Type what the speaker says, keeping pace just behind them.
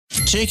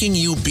taking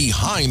you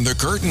behind the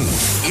curtain.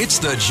 It's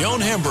the Joan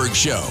Hamburg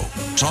Show.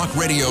 Talk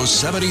Radio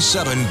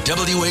 77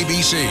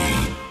 WABC.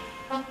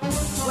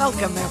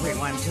 Welcome,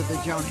 everyone, to the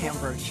Joan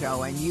Hamburg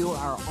Show. And you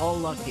are all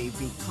lucky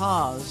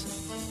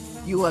because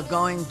you are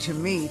going to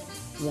meet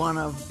one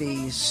of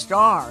the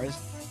stars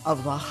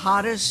of the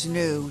hottest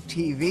new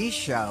TV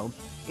show.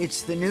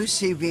 It's the new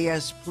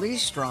CBS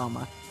police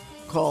drama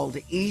called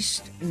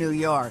East New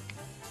York.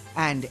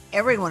 And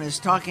everyone is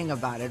talking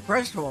about it.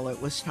 First of all,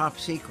 it was top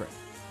secret.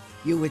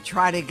 You would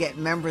try to get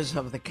members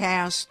of the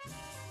cast,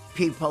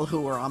 people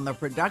who were on the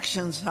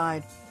production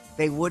side.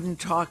 They wouldn't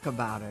talk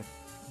about it.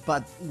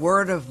 But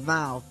word of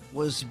mouth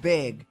was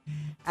big.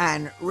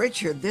 And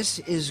Richard, this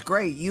is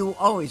great.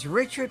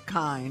 Richard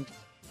Kind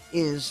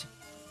is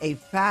a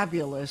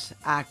fabulous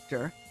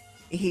actor.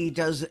 He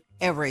does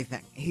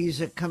everything.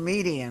 He's a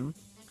comedian.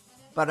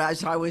 But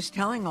as I was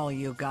telling all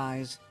you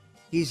guys,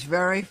 he's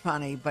very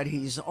funny, but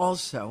he's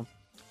also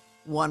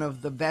one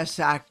of the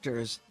best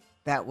actors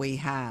that we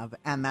have,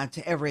 and that's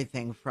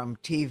everything from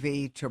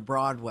TV to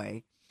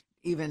Broadway.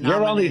 Even You're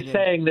nominated. only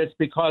saying this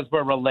because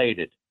we're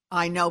related.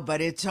 I know,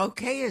 but it's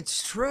okay.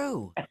 It's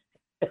true.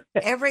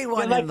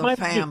 Everyone like in the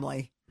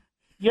family.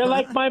 You're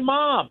like my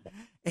mom.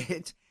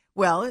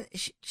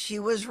 She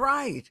was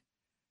right.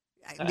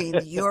 I mean,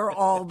 you're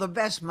all the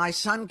best. My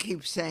son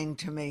keeps saying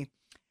to me,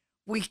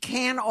 we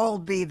can't all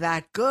be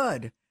that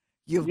good.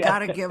 You've got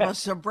to give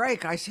us a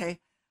break. I say,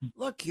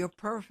 look, you're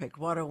perfect.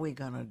 What are we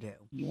going to do?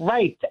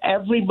 Right.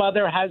 Every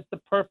mother has the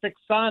perfect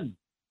son.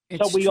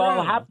 So we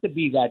all have to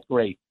be that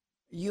great.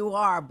 You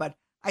are, but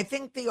I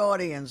think the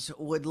audience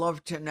would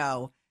love to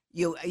know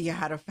you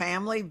had a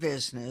family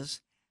business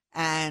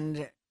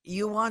and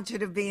you wanted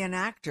to be an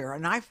actor.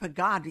 And I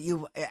forgot,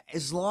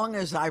 as long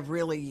as I've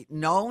really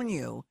known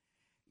you,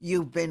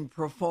 you've been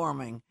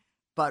performing.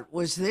 But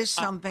was this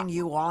something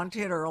you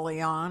wanted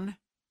early on?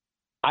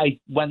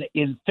 When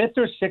in 5th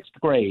or 6th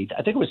grade,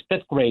 I think it was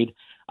 5th grade,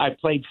 I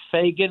played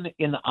Fagin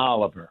in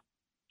Oliver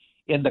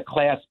in the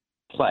class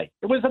play.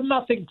 It was a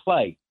nothing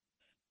play.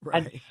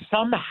 Right. And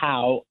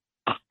somehow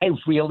I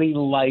really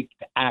liked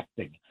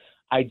acting.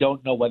 I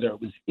don't know whether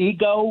it was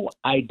ego.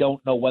 I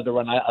don't know whether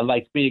I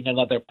liked being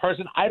another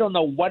person. I don't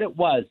know what it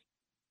was,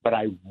 but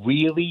I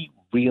really,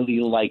 really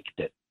liked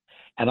it.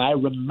 And I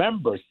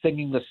remember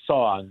singing the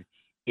song,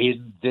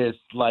 In This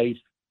Life,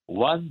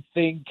 One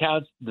Thing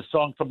Counts, the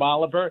song from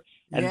Oliver,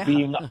 and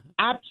being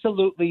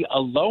absolutely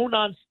alone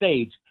on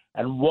stage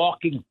and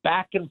walking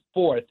back and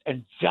forth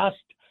and just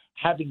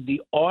having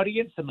the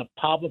audience in the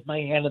palm of my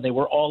hand, and they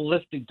were all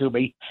listening to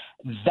me.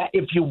 That,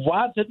 if you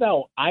want to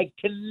know, I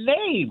can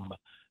name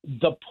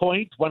the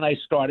point when I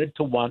started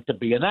to want to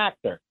be an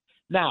actor.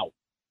 Now,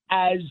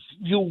 as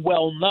you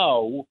well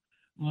know,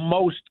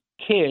 most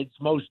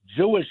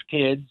Jewish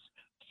kids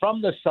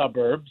from the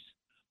suburbs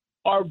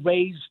are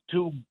raised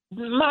to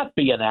not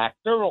be an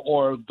actor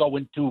or go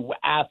into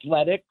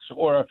athletics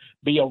or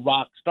be a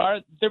rock star.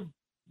 They're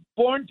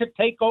born to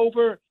take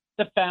over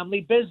the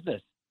family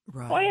business.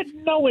 Right. Well, I had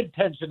no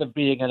intention of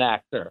being an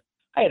actor.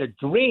 I had a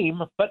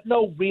dream, but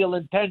no real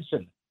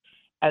intention.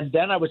 And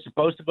then I was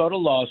supposed to go to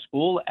law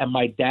school, and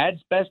my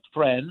dad's best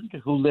friend,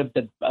 who lived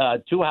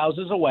at 2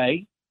 houses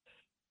away,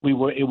 it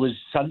was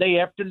Sunday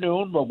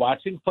afternoon, we're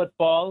watching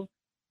football.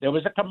 There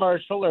was a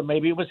commercial, or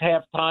maybe it was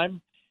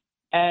halftime.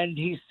 And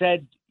he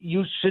said,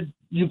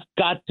 you've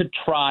got to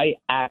try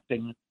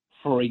acting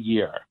for a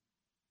year,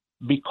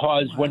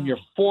 because when you're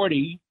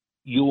 40,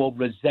 you will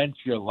resent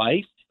your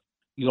life.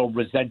 You'll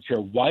resent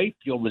your wife.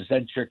 You'll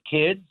resent your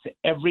kids,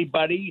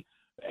 everybody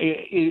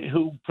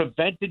who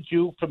prevented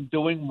you from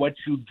doing what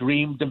you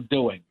dreamed of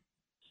doing.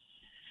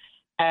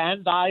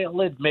 And I'll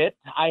admit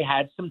I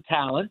had some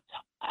talent,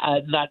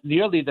 not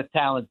nearly the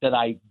talent that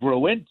I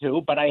grew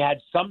into, but I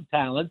had some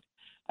talent.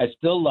 I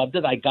still loved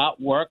it. I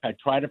got work. I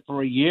tried it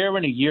for a year,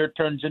 and a year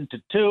turns into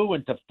 2,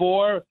 into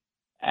 4,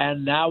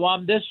 and now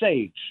I'm this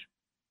age.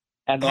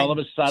 And all of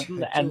a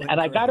sudden, and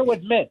I got to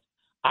admit,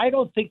 I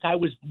don't think I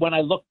was, when I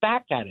look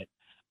back at it,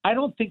 I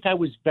don't think I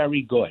was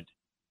very good.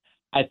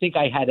 I think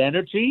I had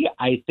energy.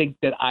 I think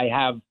that I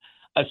have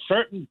a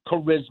certain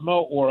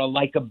charisma or a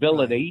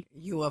likability. Right.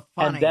 You were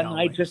funny. And then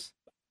always.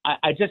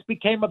 I just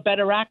became a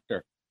better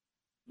actor.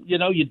 You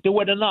know, you do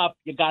it enough,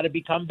 you got to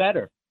become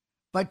better.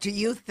 But do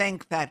you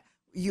think that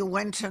you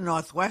went to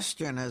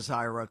Northwestern, as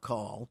I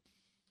recall?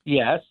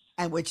 Yes.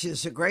 And which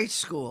is a great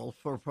school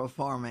for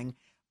performing.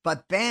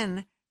 But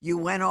then you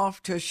went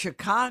off to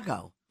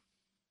Chicago.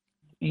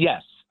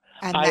 Yes.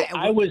 And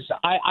I was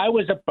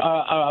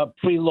a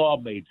pre-law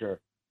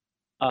major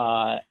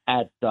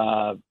at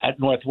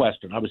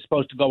Northwestern. I was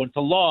supposed to go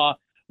into law,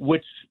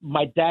 which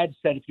my dad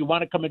said, if you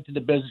want to come into the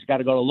business, you got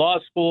to go to law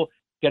school,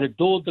 get a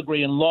dual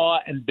degree in law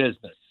and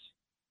business,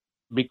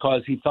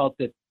 because he felt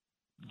that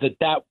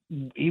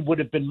he would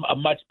have been a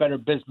much better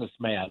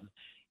businessman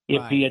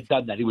if he had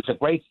done that. He was a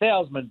great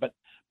salesman,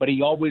 but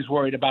he always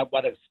worried about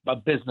what a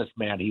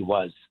businessman he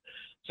was.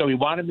 So he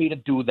wanted me to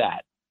do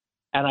that.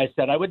 And I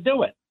said I would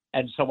do it.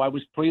 And so I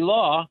was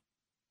pre-law.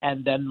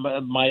 And then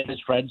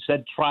his friend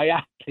said, try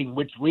acting,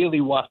 which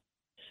really was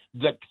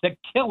the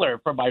killer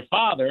for my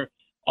father,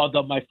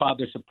 although my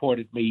father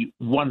supported me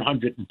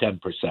 110%.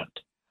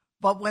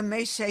 But when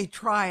they say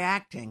try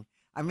acting,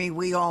 I mean,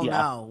 we all Yeah.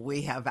 know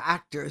we have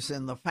actors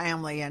in the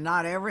family, and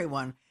not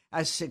everyone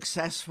as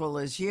successful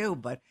as you.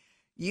 But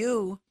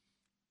you,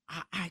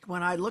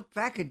 when I look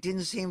back, it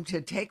didn't seem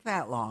to take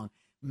that long.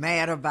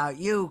 Mad About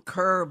You,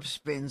 Curb,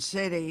 Spin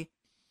City.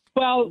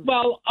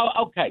 Well,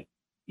 okay.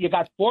 You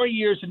got 4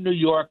 years in New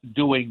York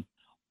doing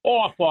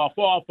off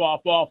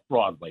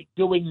Broadway,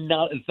 doing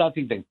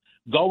nothing thing,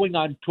 going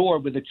on tour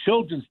with a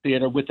children's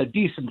theater with a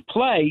decent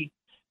play,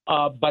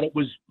 but it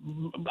was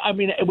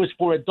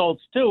for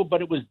adults too,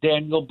 but it was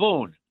Daniel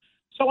Boone.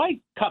 So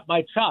I cut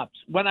my chops.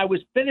 When I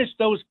was finished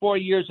those 4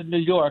 years in New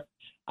York,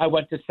 I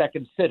went to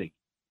Second City.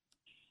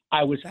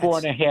 I was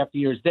 4.5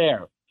 years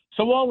there.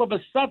 So all of a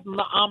sudden,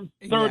 I'm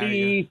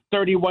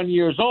 31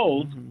 years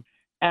old, Mm-hmm.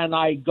 and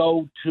I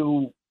go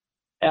to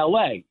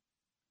L.A.,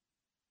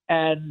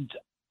 and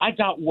I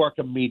got work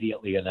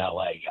immediately in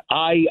L.A.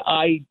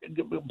 I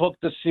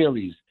booked a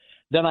series.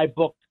 Then I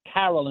booked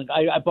Carolyn.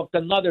 I booked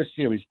another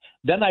series.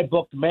 Then I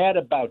booked Mad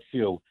About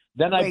You.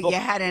 Then Wait, you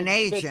had an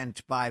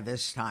agent by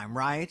this time,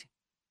 right?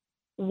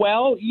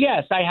 Well,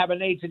 yes, I have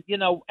an agent. You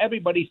know,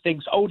 everybody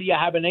thinks, oh, do you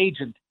have an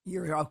agent?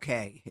 You're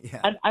okay.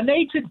 Yeah. An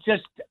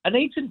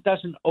agent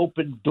doesn't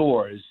open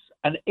doors.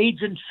 An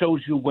agent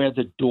shows you where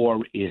the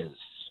door is.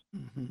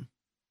 Mm-hmm.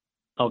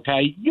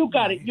 Okay, you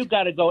got it. You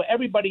got to go.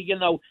 Everybody, you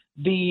know,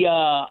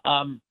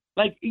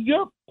 like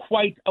you're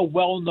quite a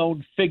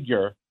well-known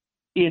figure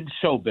in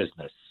show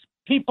business.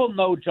 People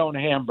know Joan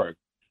Hamburg,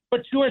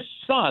 but your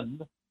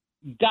son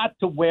got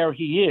to where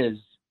he is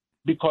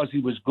because he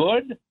was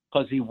good,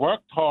 because he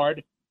worked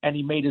hard, and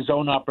he made his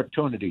own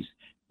opportunities.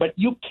 But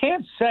you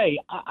can't say,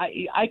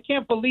 I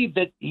can't believe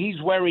that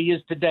he's where he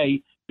is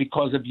today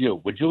because of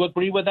you. Would you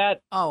agree with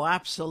that? Oh,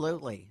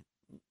 absolutely.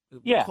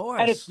 Yeah, Of course.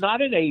 and it's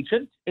not an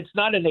agent. It's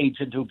not an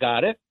agent who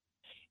got it.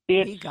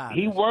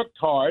 He worked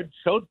hard,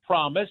 showed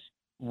promise,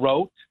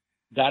 wrote,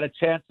 got a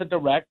chance to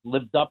direct,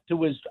 lived up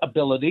to his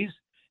abilities,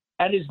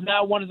 and is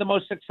now one of the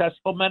most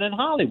successful men in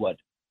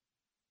Hollywood.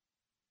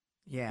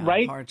 Yeah,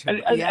 right?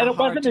 And it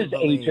wasn't his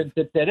agent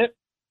that did it.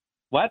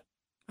 What?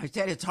 I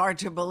said it's hard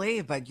to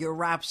believe, but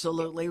you're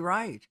absolutely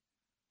right.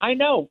 I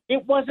know.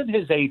 It wasn't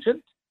his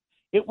agent.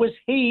 It was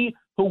he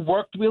who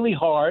worked really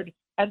hard,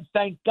 and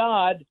thank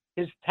God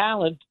his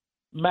talent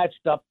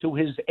matched up to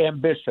his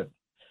ambition.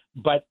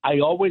 But I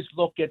always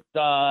look at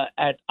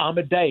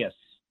Amadeus.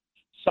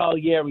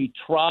 Salieri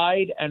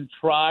tried and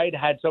tried,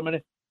 had so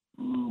many.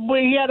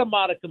 Well, he had a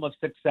modicum of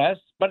success,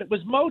 but it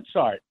was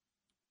Mozart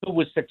who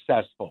was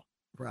successful.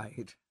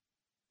 Right.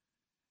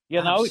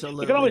 You know,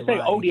 Absolutely you can always say,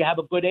 right. "Oh, do you have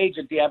a good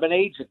agent? Do you have an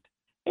agent?"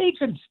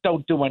 Agents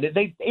don't do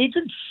anything.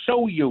 Agents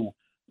show you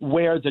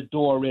where the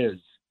door is.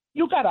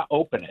 You got to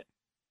open it.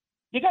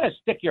 You got to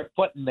stick your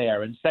foot in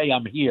there and say,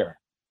 "I'm here."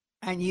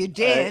 And you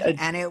did,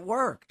 and it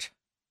worked.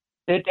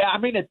 It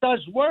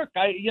does work.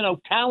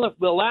 Talent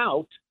will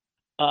out,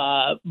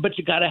 but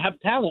you got to have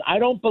talent. I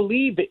don't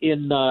believe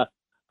in what's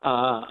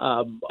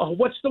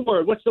the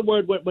word? What's the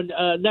word when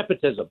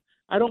nepotism?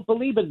 I don't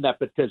believe in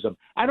nepotism.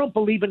 I don't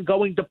believe in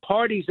going to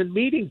parties and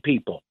meeting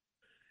people.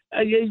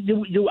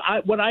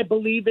 What I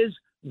believe is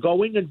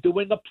going and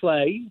doing a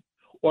play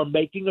or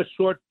making a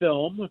short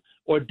film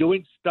or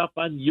doing stuff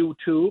on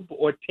YouTube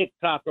or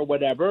TikTok or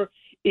whatever.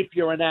 If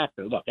you're an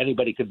actor, look,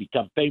 anybody can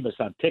become famous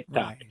on TikTok.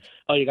 Right.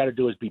 All you got to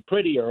do is be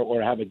pretty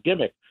or have a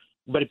gimmick.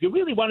 But if you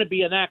really want to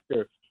be an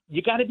actor,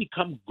 you got to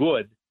become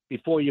good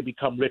before you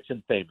become rich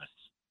and famous.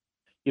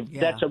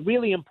 That's a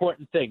really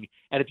important thing.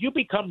 And if you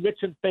become rich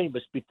and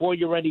famous before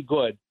you're any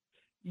good,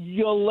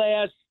 you'll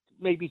last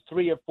maybe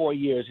 3 or 4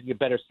 years, and you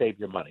better save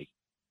your money.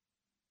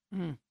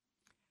 Mm.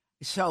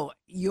 So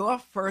your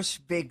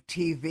first big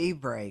TV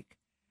break,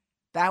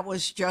 that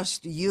was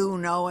just you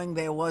knowing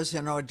there was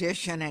an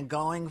audition and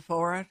going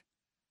for it?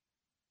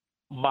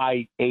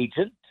 My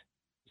agent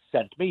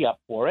sent me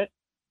up for it,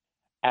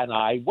 and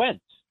I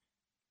went.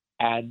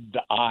 And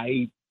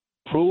I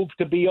proved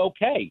to be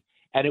okay.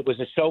 And it was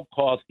a show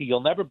called,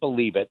 you'll never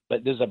believe it,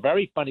 but there's a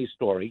very funny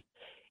story.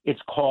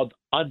 It's called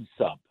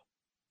Unsub.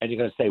 And you're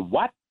going to say,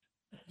 what?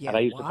 Yeah, and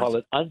I used to call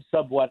it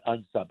Unsub what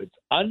Unsub. It's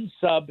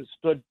Unsub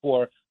stood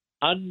for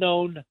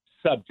Unknown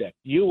Subject,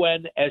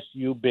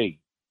 UNSUB.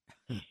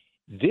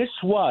 This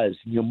was,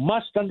 you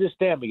must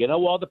understand me,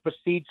 all the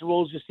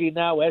procedurals you see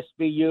now,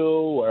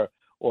 SVU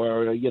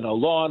or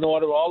Law and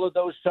Order, all of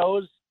those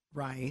shows?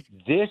 Right.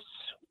 This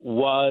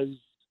was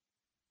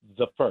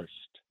the first.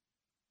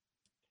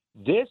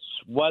 This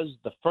was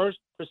the first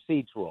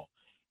procedural.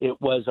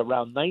 It was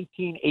around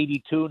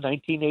 1982,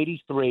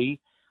 1983.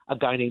 A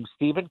guy named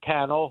Stephen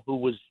Cannell,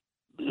 who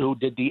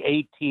did the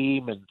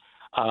A-Team and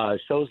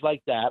shows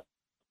like that.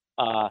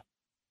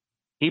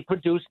 He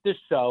produced this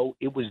show.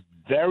 It was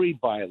very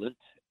violent,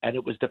 and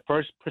it was the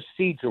first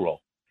procedural.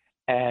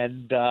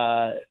 And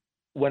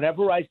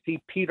whenever I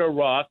see Peter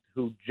Roth,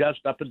 who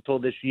just up until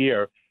this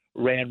year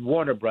ran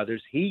Warner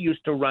Brothers, he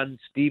used to run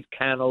Steve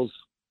Cannell's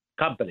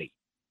company.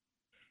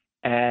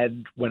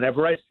 And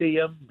whenever I see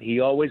him, he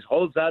always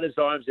holds out his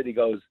arms and he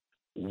goes,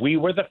 we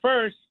were the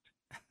first,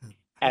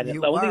 and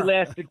it only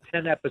lasted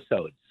 10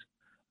 episodes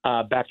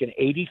back in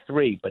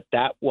 '83. But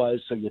that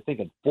was, so you're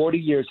thinking 40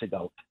 years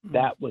ago,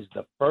 that was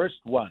the first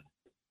one,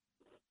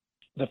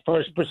 the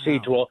first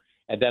procedural,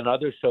 and then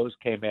other shows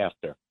came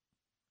after.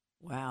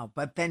 Wow.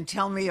 But then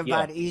tell me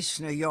about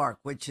East New York,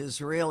 which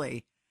is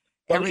really,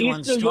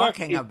 everyone's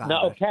talking about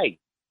it. Okay.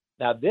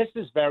 Now, this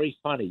is very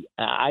funny.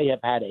 I have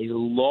had a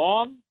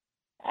long,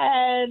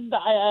 and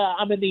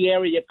I'm in the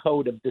area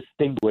code of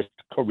distinguished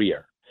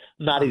career.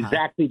 Not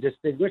exactly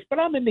distinguished, but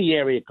I'm in the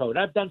area code.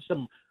 I've done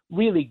some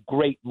really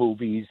great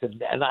movies,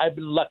 and I've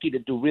been lucky to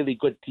do really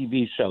good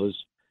TV shows.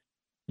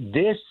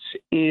 This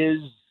is,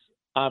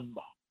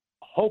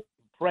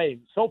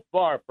 praying, so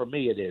far for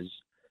me it is,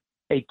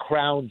 a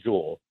crown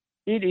jewel.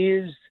 It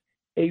is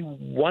a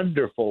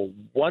wonderful,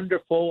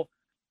 wonderful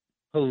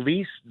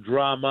police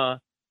drama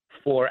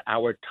for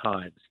our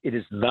times. It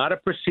is not a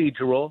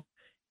procedural.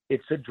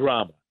 It's a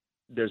drama.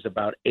 There's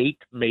about 8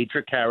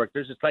 major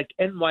characters. It's like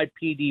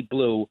NYPD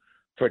Blue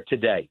for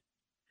today.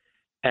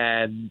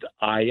 And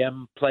I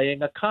am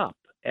playing a cop,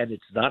 and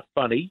it's not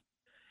funny.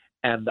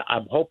 And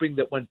I'm hoping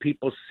that when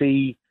people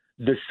see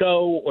the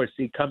show or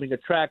see coming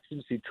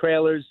attractions, see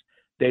trailers,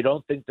 they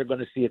don't think they're going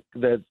to see it.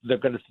 They're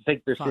going to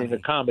think they're seeing a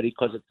comedy,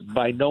 because it's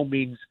by no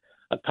means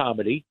a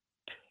comedy.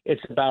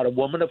 It's about a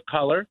woman of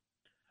color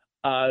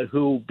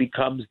who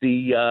becomes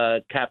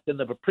the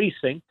captain of a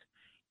precinct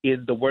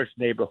in the worst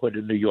neighborhood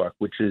in New York,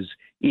 which is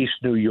East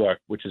New York,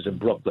 which is in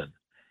Brooklyn.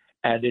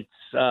 And it's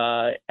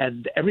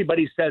and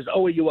everybody says,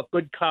 "Oh, are you a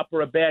good cop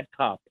or a bad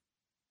cop?"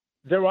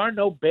 There are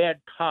no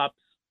bad cops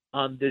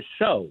on this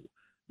show.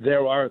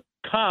 There are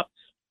cops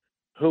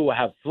who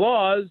have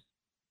flaws,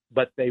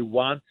 but they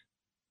want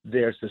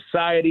their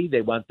society,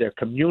 they want their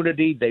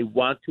community, they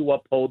want to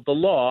uphold the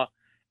law,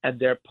 and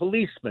they're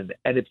policemen.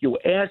 And if you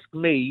ask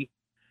me,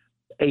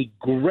 a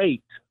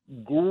great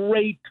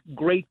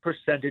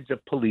percentage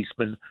of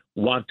policemen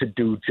want to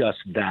do just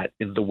that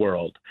in the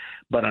world.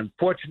 But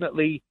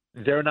unfortunately,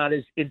 they're not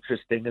as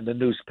interesting in the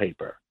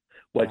newspaper.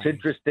 What's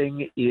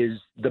interesting is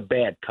the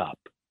bad cop.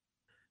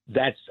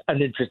 That's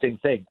an interesting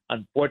thing.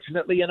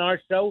 Unfortunately, in our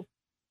show,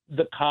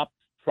 the cops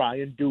try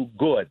and do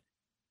good.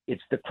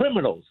 It's the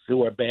criminals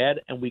who are bad,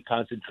 and we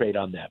concentrate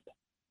on them.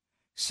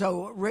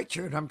 So,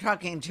 Richard, I'm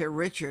talking to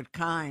Richard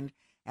Kind,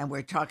 and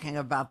we're talking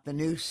about the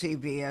new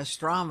CBS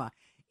drama.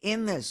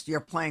 In this,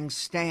 you're playing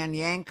Stan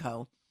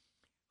Yanko,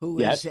 who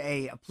is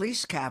a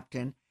police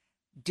captain.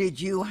 Did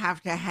you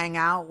have to hang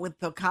out with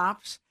the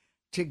cops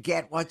to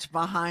get what's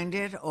behind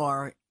it,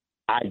 or?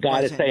 I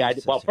got to say,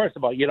 well, first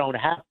of all, you don't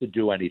have to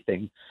do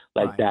anything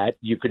like that.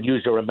 You can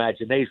use your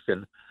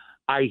imagination.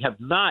 I have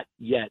not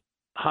yet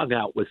hung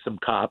out with some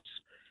cops.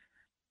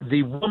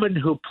 The woman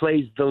who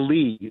plays the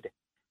lead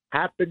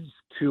happens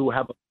to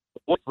have a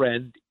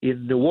boyfriend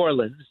in New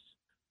Orleans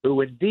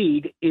who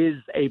indeed is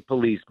a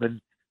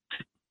policeman,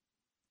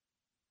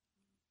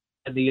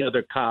 and the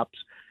other cops,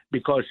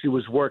 because she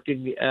was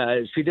working.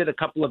 She did a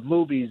couple of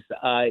movies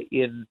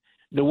in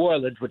New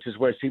Orleans, which is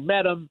where she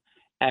met him.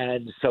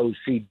 And so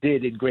she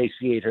did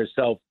ingratiate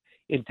herself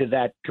into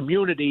that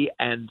community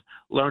and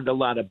learned a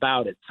lot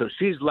about it. So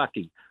she's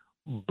lucky.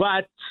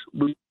 But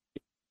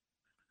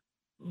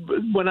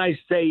when I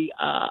say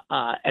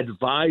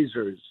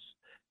advisors,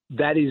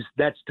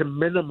 that's to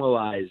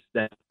minimalize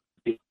that.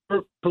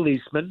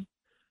 Policeman,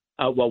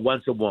 well,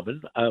 one's a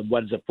woman,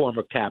 one's a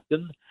former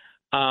captain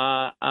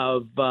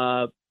of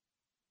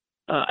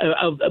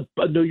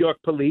New York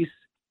Police,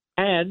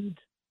 and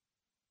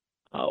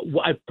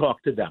I've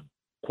talked to them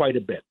quite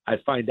a bit. I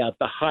find out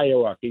the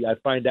hierarchy. I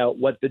find out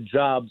what the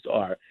jobs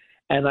are.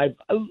 And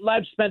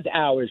I've spent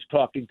hours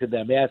talking to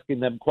them, asking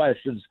them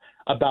questions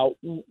about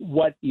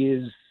what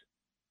is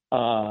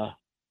what's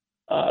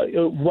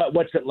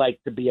it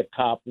like to be a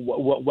cop?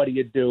 What do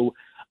you do?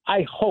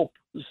 I hope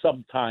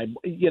sometime,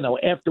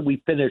 after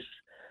we finish,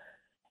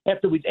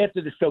 after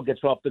the show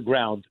gets off the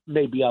ground,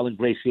 maybe I'll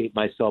ingratiate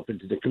myself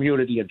into the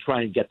community and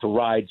try and get to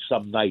ride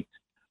some night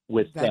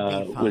with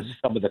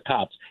some of the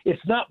cops.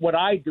 It's not what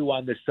I do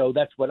on the show.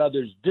 That's what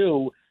others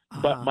do.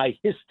 But my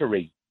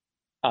history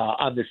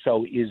on the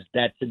show is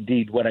that's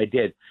indeed what I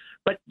did.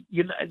 But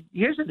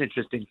here's an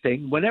interesting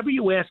thing. Whenever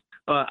you ask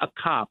a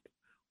cop,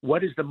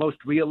 what is the most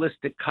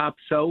realistic cop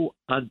show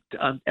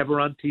ever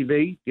on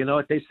TV? You know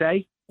what they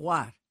say?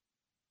 What?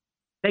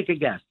 Take a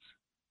guess.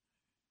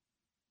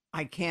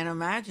 I can't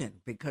imagine,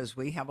 because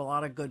we have a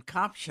lot of good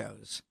cop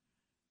shows.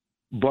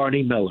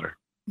 Barney Miller.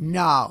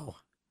 No.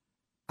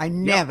 I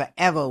never,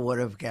 ever would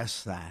have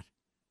guessed that.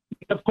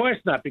 Of course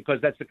not, because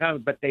that's the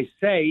comment. But they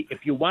say if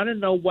you want to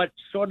know what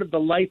sort of the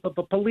life of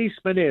a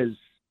policeman is,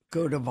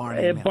 go to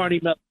Barney Miller. Barney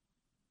Miller.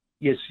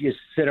 You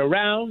sit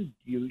around,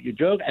 you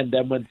joke, and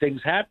then when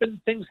things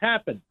happen, things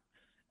happen.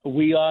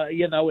 We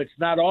it's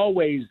not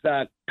always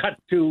cut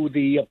to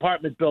the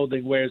apartment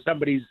building where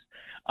somebody's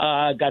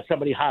got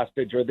somebody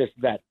hostage or this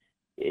and that.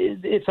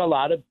 It's a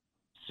lot of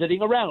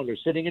sitting around or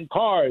sitting in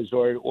cars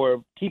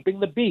or keeping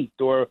the beat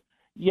or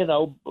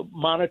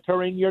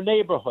monitoring your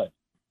neighborhood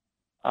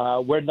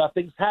where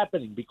nothing's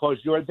happening because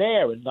you're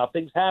there and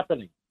nothing's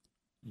happening.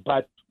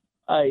 but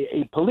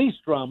a police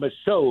drama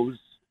shows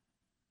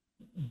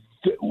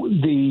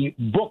the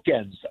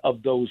bookends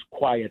of those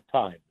quiet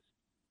times.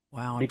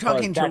 Wow, I'm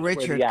talking to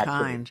Richard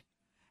Kind.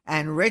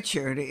 And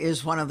Richard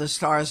is one of the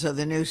stars of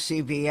the new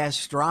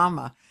CBS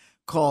drama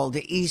called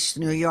East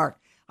New York.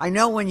 I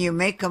know when you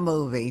make a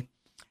movie,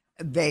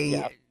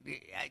 the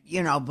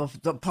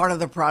part of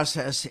the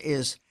process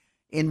is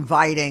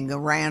inviting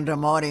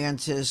random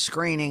audiences,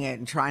 screening it,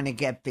 and trying to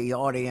get the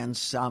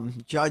audience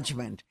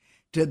judgment.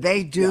 Do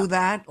they do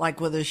that, like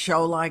with a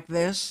show like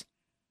this?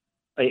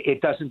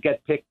 It doesn't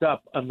get picked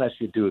up unless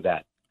you do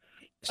that.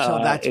 So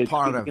that's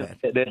part of it.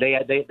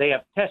 They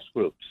have test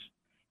groups,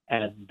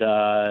 and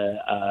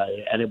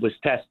it was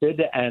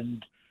tested,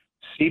 and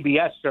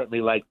CBS certainly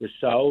liked the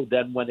show.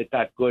 Then when it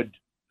got good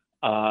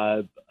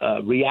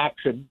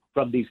reaction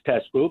from these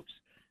test groups,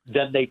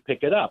 then they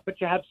pick it up.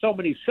 But you have so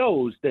many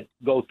shows that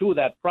go through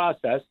that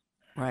process.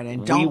 Right,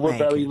 and we were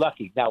very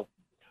lucky. Now,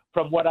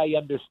 from what I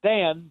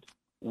understand,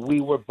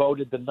 we were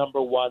voted the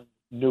 #1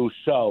 new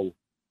show,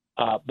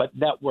 but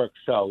network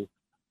show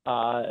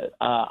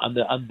on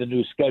the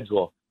new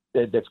schedule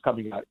that's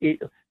coming out.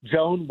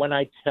 Joan, when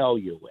I tell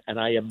you, and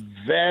I am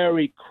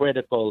very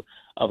critical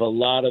of a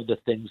lot of the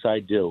things I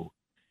do,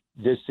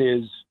 this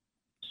is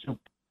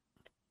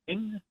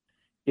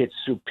it's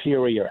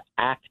superior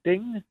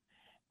acting.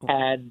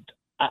 And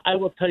I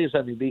will tell you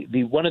something.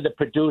 The one of the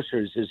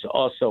producers is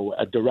also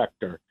a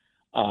director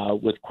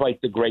with quite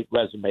the great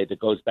resume that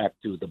goes back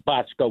to the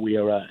Bochco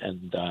era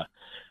and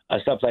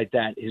stuff like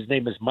that. His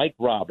name is Mike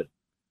Robin.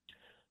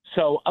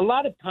 So a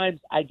lot of times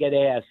I get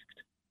asked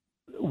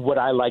what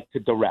I like to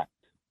direct.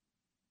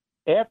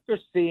 After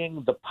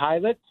seeing the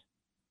pilot,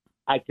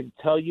 I can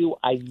tell you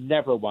I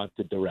never want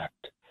to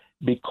direct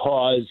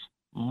because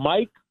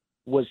Mike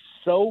was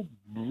so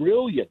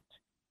brilliant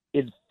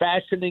in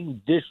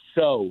fashioning this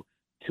show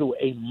to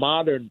a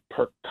modern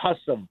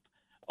percussive,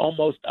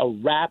 almost a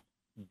rap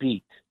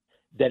beat,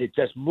 that it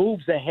just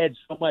moves ahead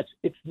so much.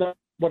 It's not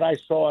what I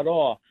saw at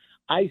all.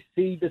 I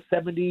see the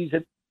 70s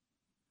and,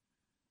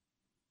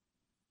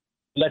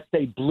 let's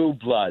say, Blue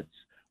Bloods,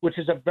 which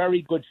is a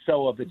very good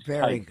show of its type.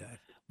 Very good.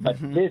 But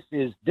this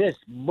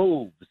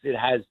moves.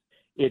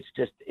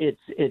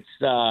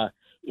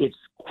 It's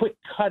quick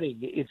cutting.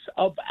 It's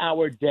of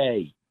our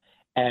day.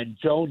 And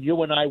Joan,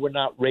 you and I were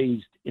not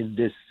raised in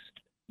this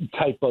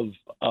type of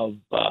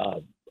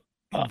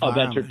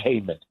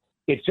entertainment.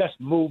 It just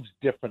moves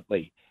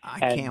differently. I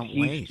can't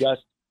wait.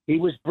 He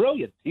was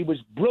brilliant. He was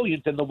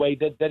brilliant in the way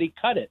that he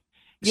cut it.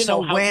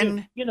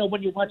 When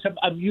you watch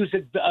a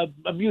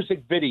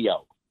music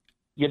video,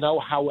 you know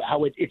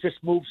how it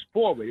just moves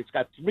forward. It's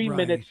got 3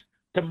 minutes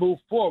to move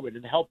forward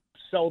and help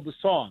sell the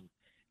song.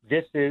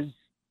 This is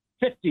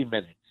 50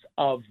 minutes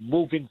of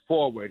moving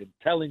forward and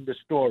telling the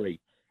story.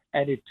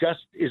 And it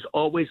just is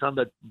always on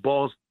the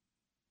balls.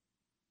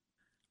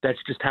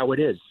 That's just how it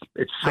is.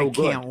 It's so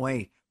good. I can't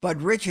wait. But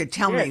Richard,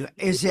 tell me,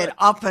 is it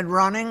up and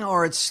running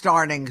or it's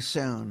starting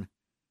soon?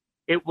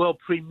 It will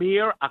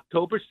premiere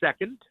October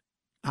 2nd.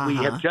 We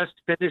have just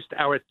finished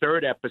our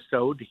 3rd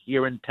episode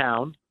here in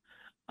town.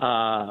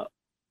 Either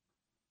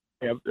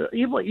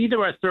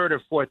our 3rd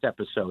or 4th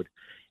episode.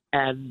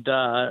 And,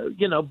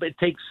 it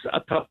takes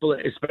a couple,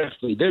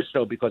 especially this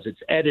show, because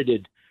it's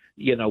edited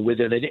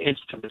within an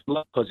instrument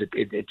because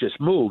it just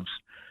moves.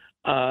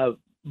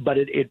 But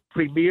it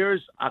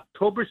premieres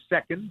October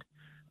 2nd,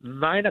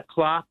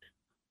 9:00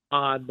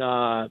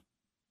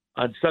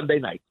 on Sunday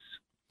nights.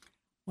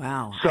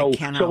 Wow! So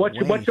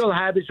what you'll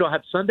have is you'll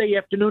have Sunday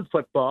afternoon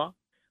football,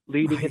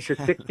 leading into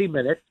 60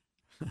 minutes,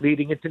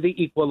 leading into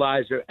the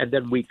equalizer, and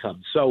then we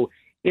come. So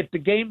if the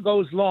game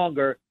goes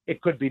longer,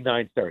 it could be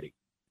 9:30.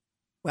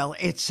 Well,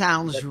 it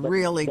sounds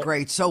really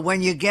great. So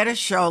when you get a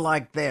show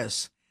like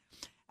this,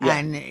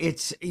 and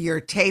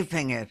you're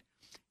taping it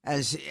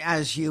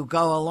as you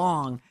go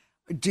along,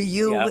 do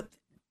you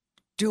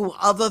do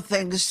other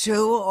things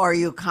too, or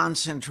you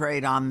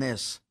concentrate on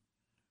this?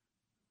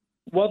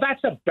 Well,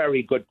 that's a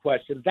very good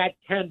question. That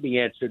can be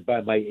answered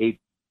by my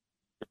agent.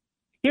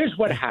 Here's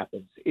what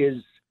happens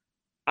is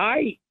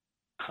I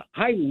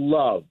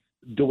love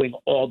doing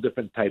all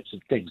different types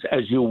of things,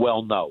 as you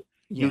well know.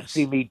 Yes. You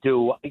see me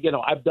do,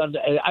 I've done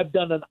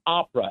an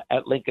opera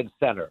at Lincoln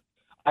Center.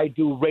 I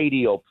do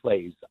radio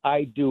plays.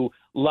 I do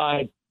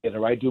live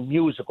theater. I do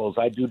musicals.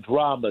 I do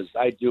dramas.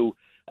 I do,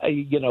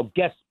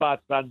 guest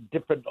spots on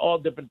all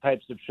different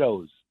types of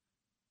shows.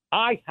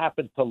 I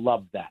happen to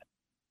love that.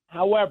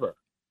 However,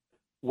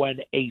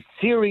 when a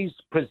series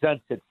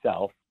presents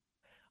itself,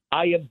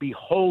 I am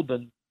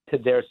beholden to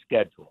their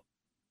schedule.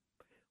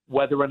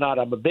 Whether or not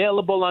I'm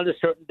available on a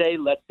certain day,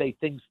 let's say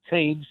things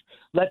change.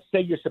 Let's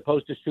say you're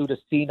supposed to shoot a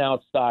scene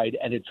outside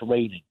and it's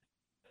raining.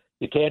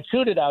 You can't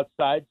shoot it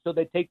outside, so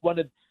they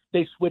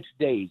switch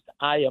days.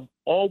 I am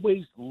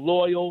always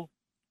loyal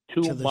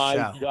to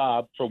my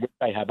job for which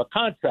I have a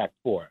contract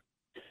for.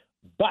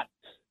 But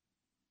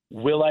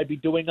will I be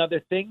doing other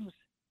things?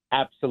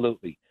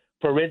 Absolutely.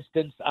 For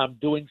instance, I'm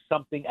doing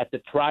something at the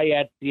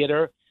Triad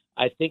Theater.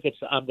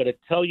 I'm going to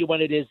tell you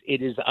when it is.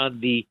 It is on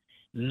the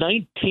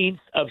 19th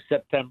of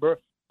September.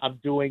 I'm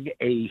doing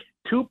a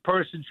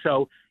 2-person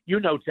show. You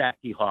know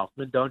Jackie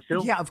Hoffman, don't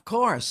you? Yeah, of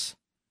course.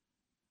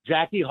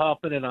 Jackie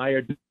Hoffman and I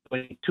are doing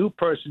a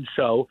 2-person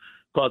show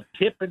called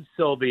Kip and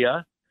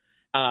Sylvia.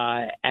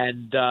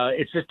 And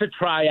it's just a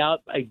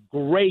tryout. A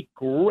great,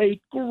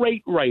 great,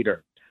 great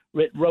writer.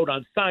 Wrote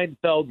on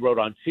Seinfeld, wrote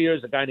on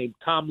Cheers. A guy named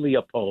Tom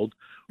Leopold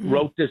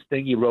wrote this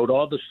thing. He wrote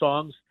all the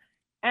songs.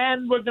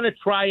 And we're going to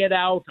try it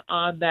out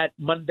on that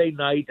Monday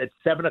night at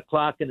 7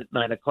 o'clock and at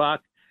 9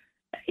 o'clock.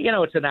 You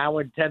know, it's an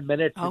hour and 10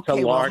 minutes. Okay, it's a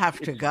we'll lark. have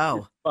to go.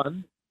 It's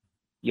fun.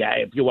 Yeah,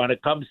 if you want to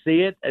come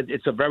see it,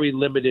 it's a very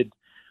limited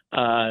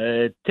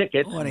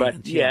ticket. Audience,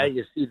 but, yeah,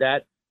 you see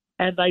that.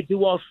 And I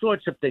do all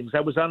sorts of things.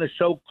 I was on a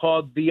show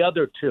called The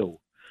Other Two.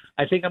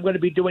 I think I'm going to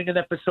be doing an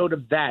episode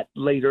of that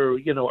later,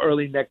 you know,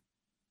 early next.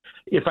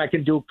 If I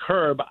can do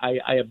Curb,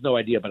 I have no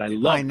idea, but I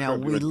love. I know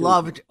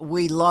Curb.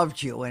 we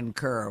loved you in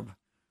Curb.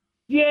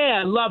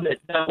 Yeah, I love it.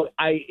 Now,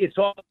 it's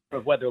all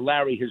of whether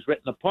Larry has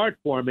written the part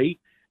for me,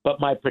 but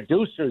my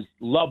producers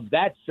love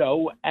that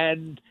show,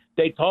 and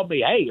they told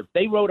me, hey, if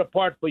they wrote a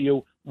part for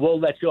you, we'll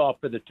let you off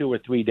for the 2 or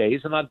 3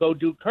 days, and I'll go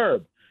do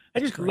Curb. I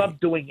just love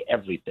doing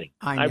everything.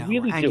 I know.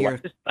 really and do.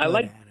 I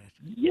like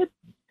it.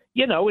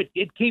 You know,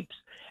 it keeps.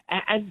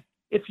 And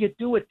if you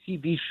do a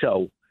TV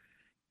show,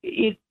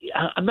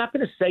 I'm not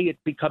going to say it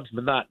becomes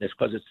monotonous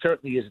because it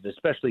certainly isn't,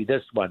 especially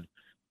this one.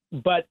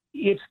 But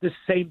it's the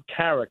same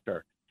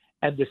character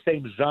and the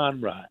same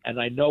genre, and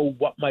I know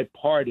what my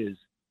part is.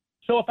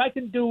 So if I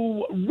can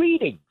do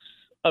readings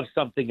of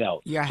something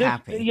else, you're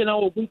happy. You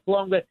know, a week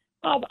long.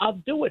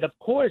 I'll do it. Of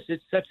course,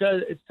 it's such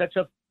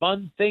a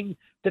fun thing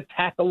to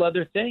tackle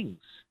other things.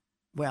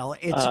 Well,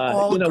 it's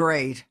all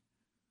great.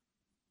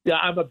 Yeah,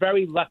 I'm a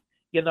very lucky.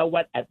 You know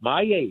what? At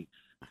my age,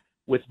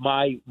 with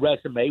my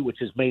resume,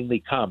 which is mainly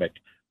comic,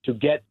 to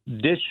get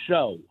this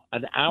show,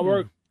 an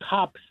hour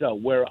cop show,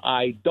 where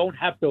I don't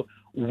have to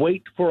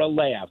wait for a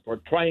laugh or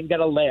try and get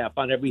a laugh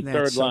on every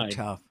third line.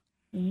 Tough.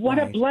 What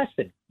a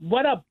blessing!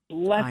 What a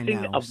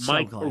blessing of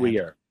my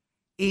career.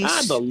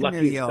 I'm the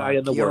luckiest guy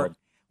in the world.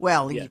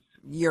 Well, yes.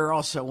 You're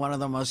also one of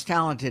the most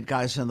talented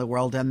guys in the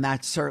world, and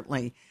that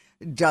certainly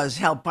does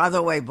help. By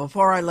the way,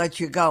 before I let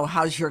you go,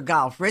 how's your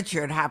golf?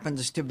 Richard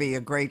happens to be a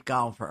great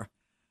golfer.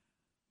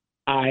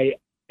 I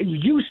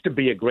used to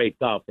be a great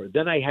golfer.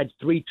 Then I had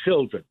 3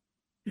 children,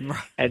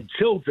 and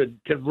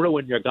children can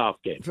ruin your golf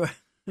game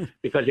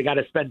because you got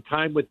to spend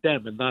time with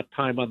them and not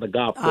time on the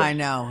golf course. I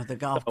know the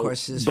golf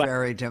course is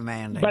very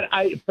demanding. But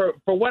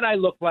for what I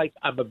look like,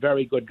 I'm a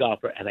very good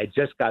golfer, and I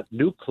just got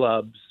new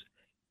clubs.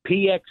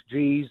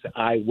 PXGs,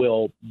 I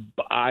will,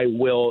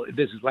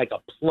 this is like a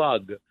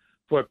plug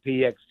for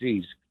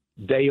PXGs.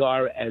 They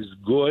are as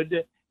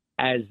good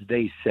as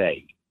they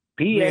say.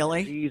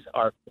 PXGs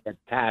are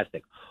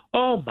fantastic.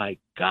 Oh my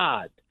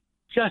God.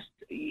 Just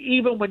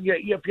even when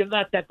if you're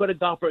not that good a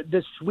golfer,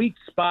 the sweet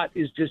spot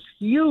is just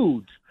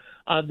huge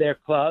on their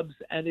clubs,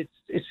 and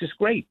it's just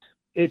great.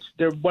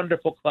 They're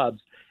wonderful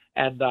clubs.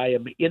 And I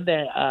am in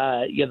there,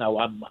 I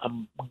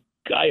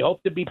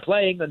hope to be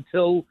playing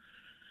until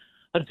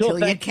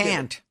you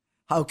can't.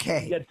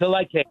 Okay. Until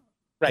I can't.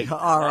 Right.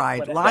 All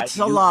right. Lots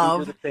of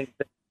love.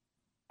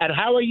 And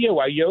how are you?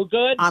 Are you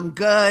good? I'm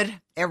good.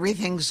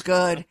 Everything's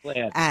good.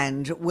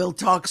 And we'll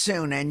talk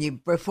soon.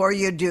 And before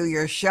you do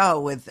your show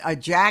with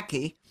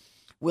Jackie,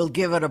 we'll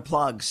give it a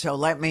plug. So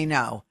let me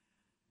know.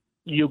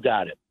 You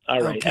got it. All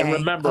right. Okay. And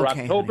remember,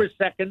 October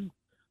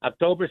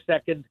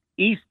 2nd,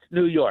 East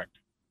New York.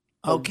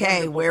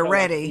 Okay. We're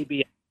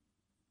ready.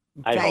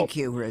 Thank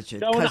you,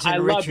 Richard. Jonah, I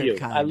love Richard you.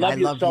 Kind. I love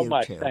you so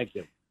much. Too. Thank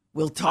you.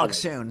 We'll talk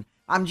soon.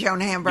 I'm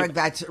Joan Hamburg.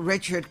 That's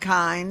Richard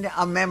Kind,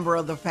 a member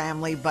of the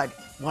family, but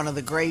one of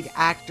the great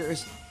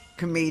actors,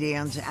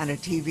 comedians, and a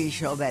TV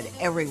show that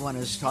everyone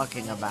is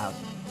talking about,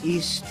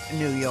 East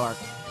New York.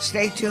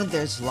 Stay tuned.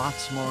 There's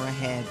lots more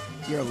ahead.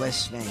 You're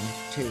listening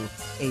to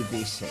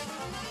ABC.